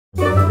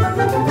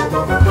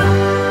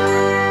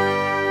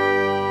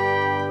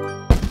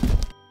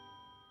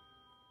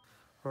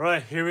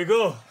Right, here we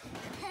go.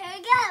 Here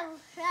we go.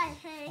 Right,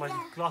 here we My go.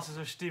 glasses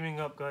are steaming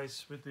up,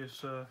 guys, with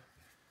this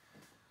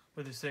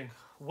thing.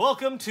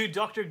 Welcome to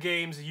Dr.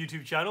 Games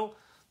YouTube channel.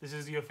 This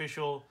is the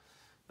official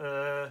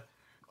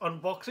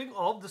unboxing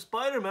of the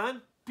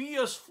Spider-Man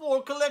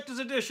PS4 Collector's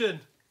Edition.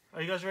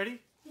 Are you guys ready?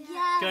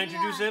 Yeah. Can I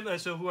introduce him?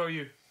 So who are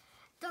you?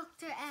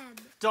 Dr. M.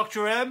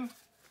 Dr. M?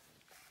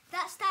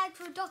 That stands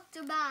for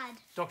Dr. Mad.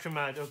 Dr.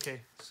 Mad,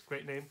 okay. That's a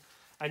great name.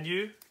 And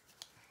you?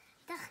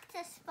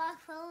 Dr.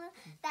 Sparkle.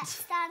 That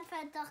stands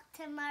for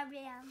Dr.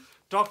 Mariam.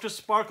 Dr.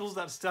 Sparkles,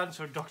 that stands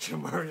for Dr.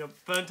 Mariam.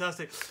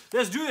 Fantastic.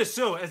 Let's do this.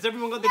 So, has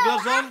everyone got the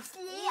gloves on?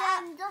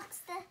 Actually,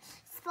 Dr.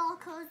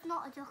 Sparkle is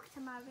not a Dr.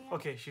 Mariam.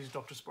 Okay, she's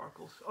Dr.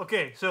 Sparkles.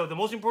 Okay, so the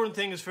most important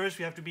thing is first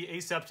we have to be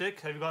aseptic.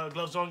 Have you got your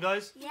gloves on,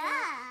 guys? Yeah.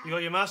 You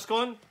got your mask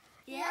on?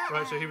 Yeah.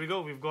 Right, so here we go.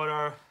 We've got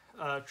our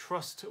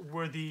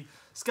trustworthy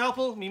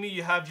scalpel. Mimi,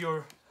 you have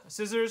your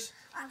scissors.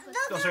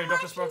 Oh, sorry,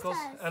 Dr. Sparkles.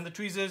 And the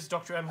tweezers.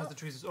 Dr. M has the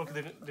tweezers.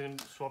 Okay, then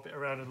swap it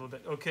around a little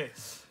bit. Okay,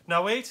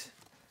 now wait.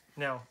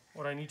 Now,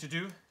 what I need to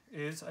do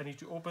is I need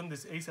to open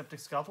this aseptic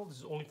scalpel. This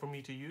is only for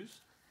me to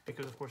use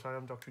because, of course, I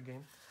am Dr.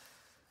 Game.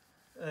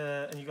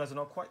 And you guys are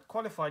not quite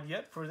qualified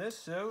yet for this,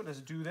 so let's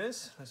do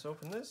this. Let's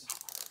open this.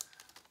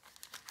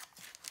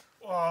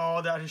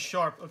 Oh, that is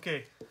sharp.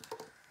 Okay.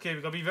 Okay,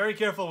 we gotta be very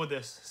careful with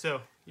this. So,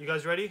 you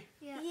guys ready?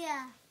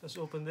 Yeah. Let's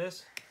open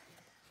this.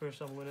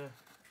 First, I'm gonna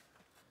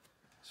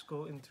just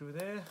go in through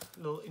there.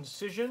 Little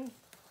incision.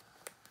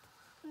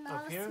 Now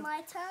Up here. it's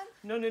my turn.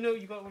 No,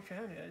 you gotta watch your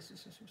hand. It's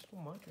still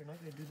my turn. I'm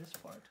gonna do this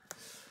part.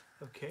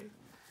 Okay.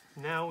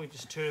 Now we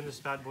just turn this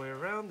bad boy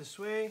around this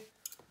way.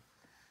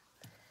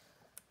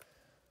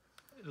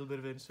 A little bit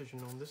of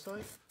incision on this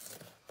side.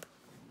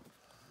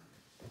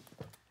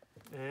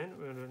 And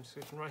we're gonna do an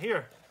incision right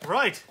here.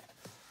 Right.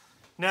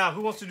 Now,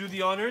 who wants to do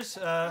the honors?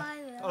 I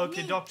will.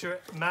 Okay, Me. Dr.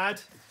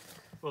 Mad.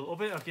 Well,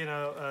 open it. Okay,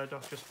 now,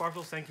 Dr.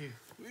 Sparkles, thank you.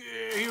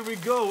 Yeah, here we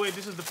go. Wait,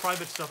 this is the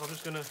private stuff. I'm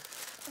just gonna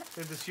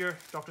put this here.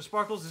 Dr.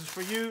 Sparkles, this is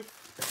for you.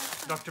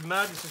 Dr.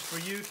 Mad, this is for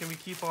you. Can we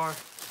keep our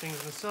things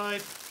on the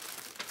side?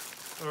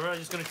 Alright,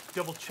 just gonna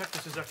double check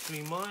this is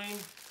actually mine.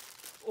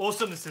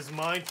 Awesome, this is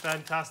mine.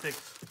 Fantastic.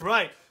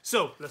 Right,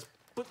 so let's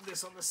put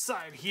this on the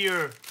side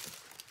here.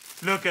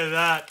 Look at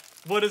that.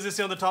 What does this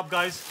say on the top,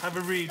 guys? Have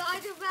a read.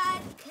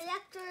 Spider-Man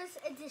Collector's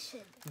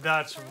Edition.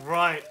 That's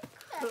right.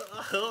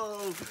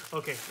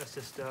 Okay, let's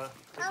just take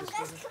Guys,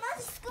 this can I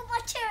just scoot my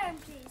chair in,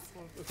 please?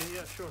 Okay,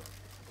 yeah, sure.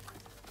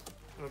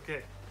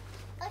 Okay,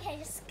 Okay,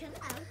 just scoot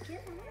out.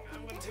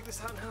 I'm gonna take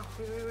this out now.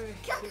 Wait.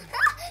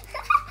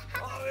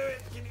 Oh, wait.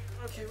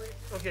 Okay, wait.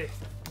 Okay.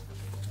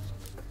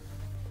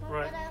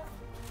 Right.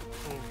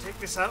 Take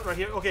this out right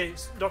here. Okay,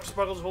 Dr.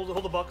 Sparkles,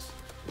 hold the box.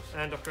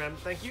 And Dr. M,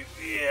 thank you.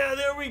 Yeah,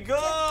 there we go.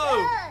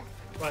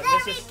 Right,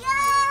 let's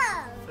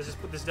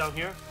just put this down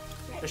here.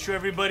 Let's show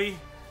everybody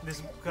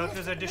this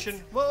collector's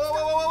edition.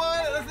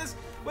 Whoa.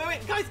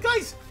 Wait,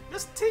 guys.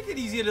 Let's take it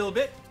easy a little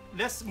bit.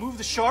 Let's move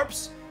the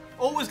sharps.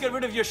 Always get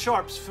rid of your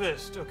sharps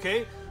first,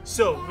 okay?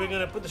 So we're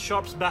gonna put the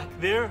sharps back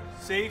there,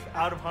 safe,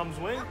 out of harm's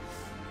way.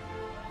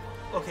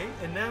 Okay,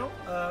 and now,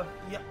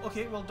 yeah,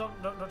 okay, well,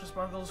 Dr.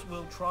 Sparkles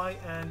will try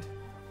and,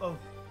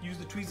 use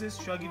the tweezers.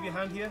 Shall I give you a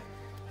hand here?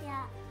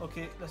 Yeah.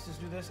 Okay, let's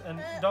just do this.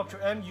 And Dr.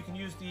 M, you can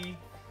use the,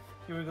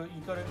 here we go,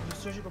 you got to use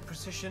surgical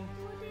precision.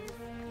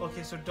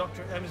 Okay, so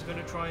Dr. M is going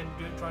to try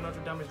not to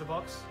damage the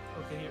box.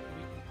 Okay, here,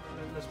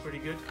 that's pretty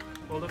good.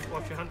 Hold up,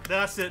 watch your hand.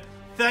 That's it.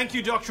 Thank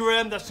you, Dr.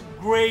 M. That's a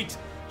great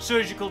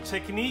surgical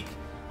technique.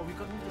 Oh, we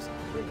got to move this out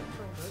of the way.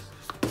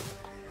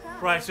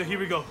 Guys. Right, so here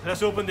we go.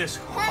 Let's open this.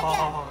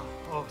 Oh,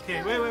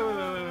 okay, wait.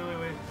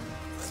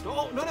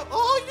 Oh, no.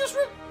 Oh, you just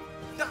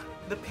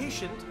the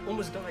patient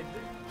almost died.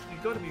 You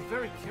got to be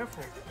very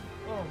careful.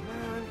 Oh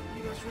man,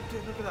 you guys ripped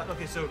it. Look at that.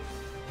 Okay, so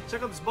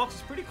check out this box.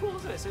 It's pretty cool,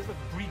 isn't it? It says like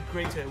Breed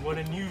Greater when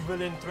a new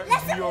villain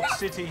threatens New York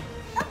City.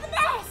 Open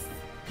this!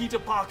 Peter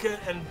Parker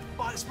and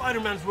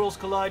Spider-Man's worlds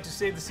collide to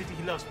save the city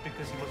he loves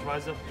because he must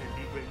rise up and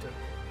be greater.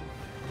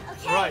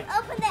 Okay, Right.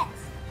 open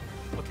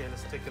this. Okay,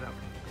 let's take it out.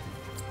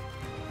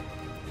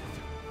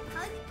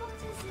 How many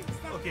boxes is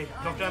that? Okay,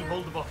 Dr. M,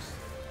 hold the box.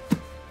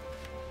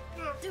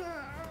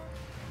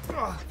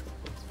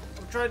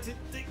 I'm trying to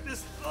take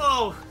this.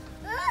 Oh!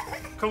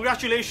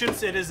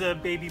 Congratulations, it is a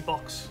baby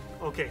box.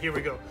 Okay, here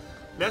we go.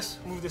 Let's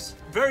move this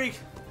very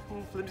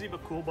flimsy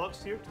but cool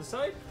box here to the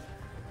side.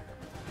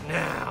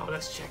 Now,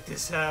 let's check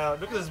this out.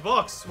 Look at this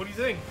box. What do you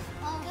think?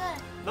 Oh,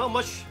 good. Not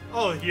much.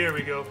 Oh, here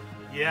we go.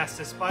 Yes,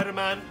 the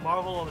Spider-Man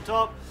Marvel on the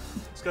top.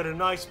 It's got a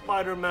nice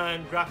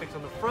Spider-Man graphics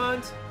on the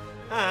front.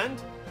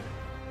 And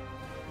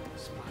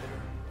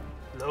Spider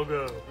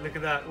logo. Look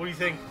at that. What do you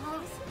think?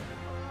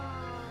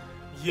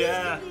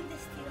 Yeah.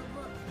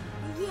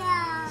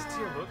 Yeah.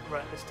 Steel book.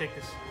 Right, let's take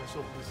this. Let's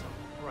open this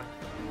up. Right.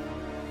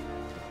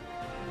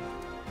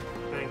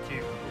 Thank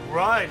you.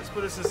 Right, let's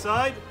put this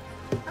aside.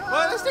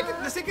 Well, let's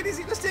take it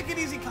easy. Let's take it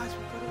easy, guys.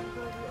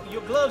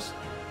 Your gloves.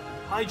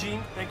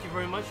 Hygiene. Thank you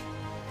very much.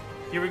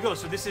 Here we go.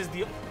 So this is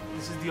the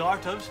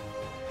art of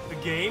the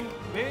game.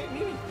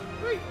 Maybe.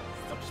 Wait.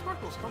 Dr.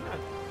 Sparkles, come on.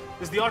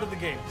 This is the art of the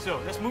game. So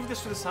let's move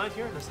this to the side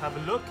here. Let's have a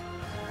look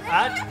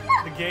at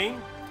the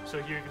game.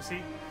 So here you can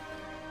see,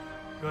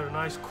 got a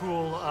nice,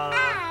 cool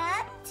art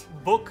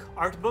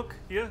book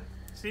here.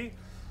 See?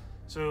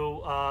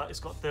 So it's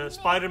got the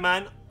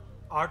Spider-Man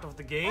art of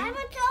the game. I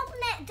want to open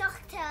it,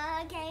 Doctor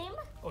Game.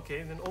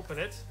 Okay, then open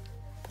it.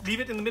 Leave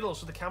it in the middle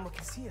so the camera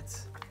can see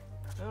it.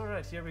 All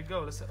right, here we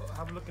go. Let's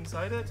have a look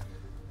inside it.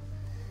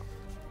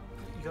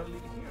 You gotta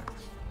leave it here.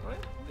 All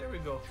right, there we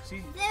go.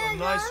 See, a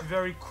nice,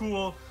 very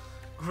cool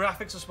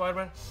graphics of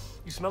Spider-Man.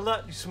 You smell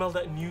that? You smell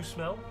that new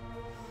smell?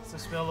 It's the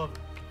smell of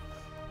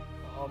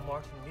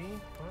Martin Lee.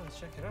 All right, let's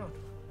check it out.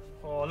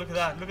 Oh, look at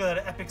that! Look at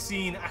that epic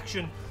scene,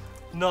 action.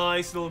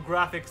 Nice little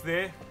graphics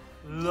there.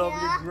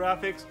 Lovely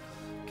graphics.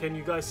 Can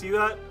you guys see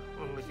that? I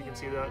don't know if you can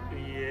see that.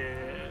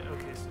 Yeah.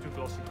 Okay, it's too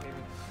glossy maybe.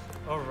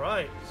 All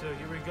right, so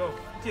here we go.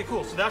 Okay,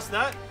 cool. So that's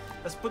that.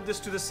 Let's put this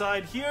to the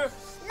side here.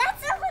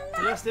 Let's open that.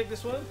 So let's take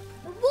this one.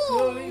 Whoa,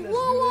 Slowly, let's do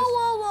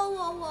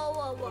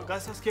whoa. this.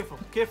 Guys, that's careful.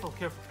 Okay.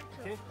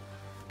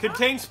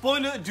 Contains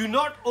spoiler. Do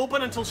not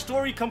open until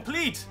story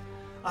complete.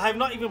 I have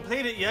not even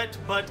played it yet,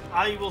 but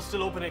I will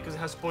still open it because it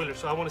has spoilers,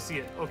 so I want to see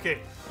it. Okay.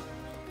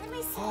 Let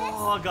me see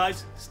Oh,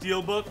 guys,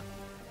 steelbook.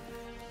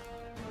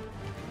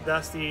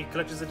 That's the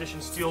collector's edition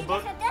steelbook.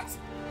 Look at this.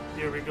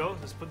 Here we go.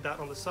 Let's put that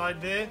on the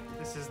side there.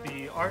 This is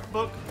the art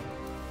book.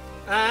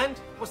 And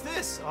what's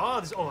this? Oh,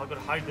 I've got to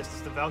hide this. This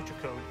is the voucher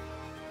code.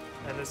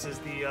 And this is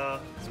the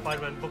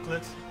Spider-Man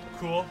booklet.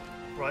 Cool.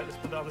 Right, let's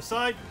put that on the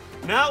side.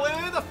 Now,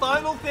 the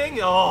final thing.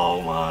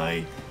 Oh,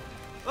 my.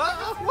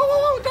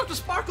 Whoa, Dr.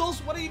 Sparkles,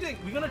 what are you doing?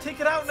 We're going to take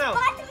it out now.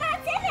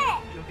 Spider-Man's in it.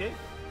 You okay?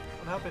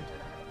 What happened?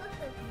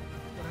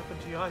 What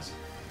happened to your eyes?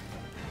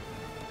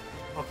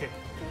 Okay.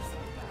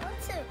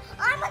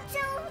 I want to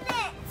open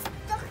it,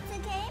 Doctor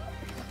Game.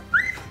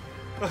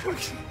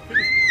 Okay.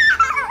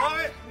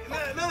 Alright,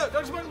 no,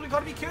 Dr. Sparkles, we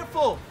gotta be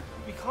careful.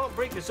 We can't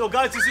break this. So,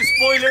 guys, this is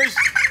spoilers.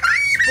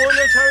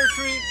 Spoiler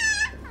territory.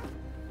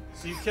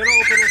 So you cannot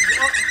open it.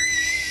 Oh,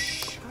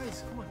 shh,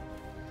 guys, come on.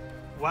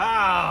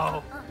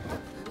 Wow.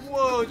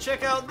 Whoa,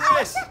 check out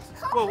this.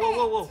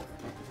 Whoa.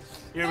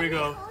 Here we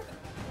go.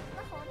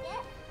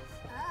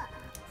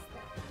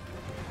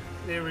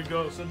 There we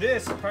go. So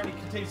this apparently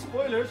contains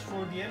spoilers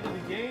for the end of the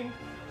game.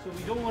 So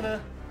we don't want to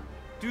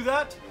do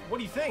that. What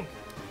do you think?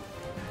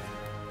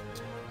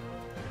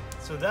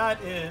 So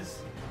that is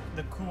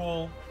the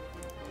cool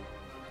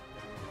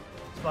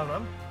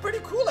Spider-Man. Pretty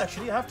cool,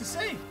 actually, I have to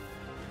say.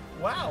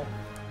 Wow.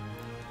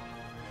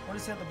 What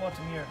is it at the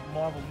bottom here?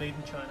 Marvel made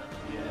in China.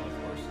 Yeah,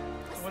 of course.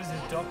 What is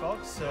this? Doc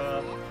Ock's?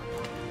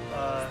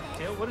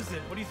 Tail? What is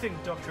it? What do you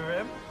think, Dr.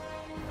 M?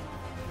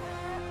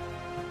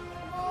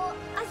 Well,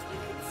 as you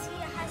can see,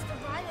 it has the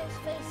rhino's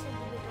face in the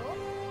middle.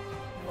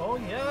 Oh,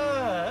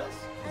 yes.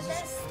 And Is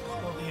there's this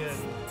Scorpion?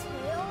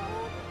 tail.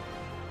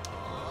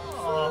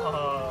 Oh.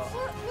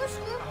 Your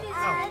Scorpion's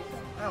Ow. head.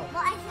 Ow.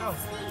 What I Ow. can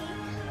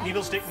see.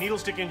 Needle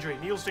stick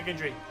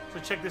injury. So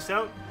check this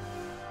out.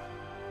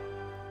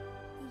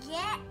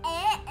 Yeah.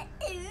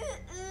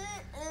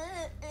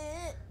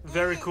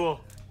 Very cool.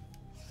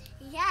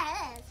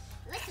 Yes.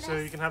 Look at So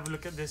this. you can have a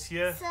look at this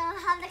here. So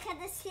have a look at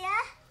this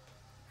here.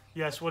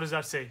 Yes, what does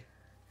that say?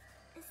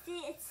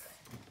 See, it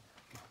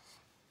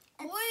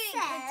Contains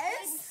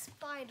says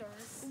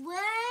spiders.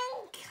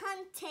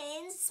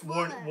 contains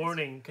spoilers.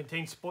 Warning,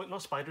 contains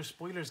not spiders,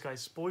 spoilers,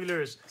 guys,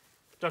 spoilers.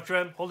 Dr.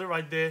 M, hold it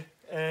right there.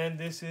 And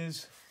this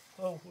is,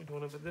 oh, we don't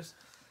want to put this.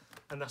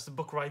 And that's the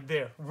book right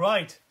there.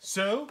 Right,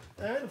 so,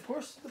 and of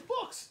course, the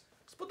box.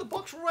 Let's put the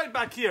box right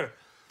back here.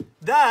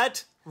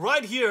 That,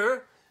 right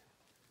here,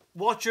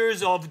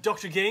 watchers of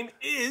Dr. Game,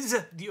 is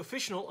the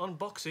official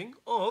unboxing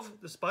of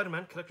the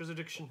Spider-Man Collector's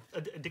Edition.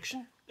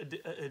 Edition.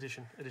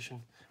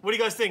 What do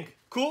you guys think?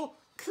 Cool?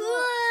 Cool.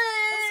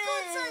 Let's go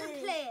inside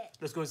and play it.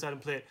 Let's go inside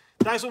and play it.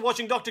 Thanks for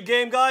watching Dr.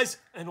 Game, guys,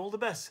 and all the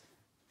best.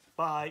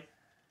 Bye.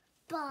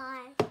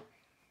 Bye.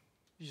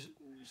 You're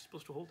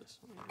supposed to hold this.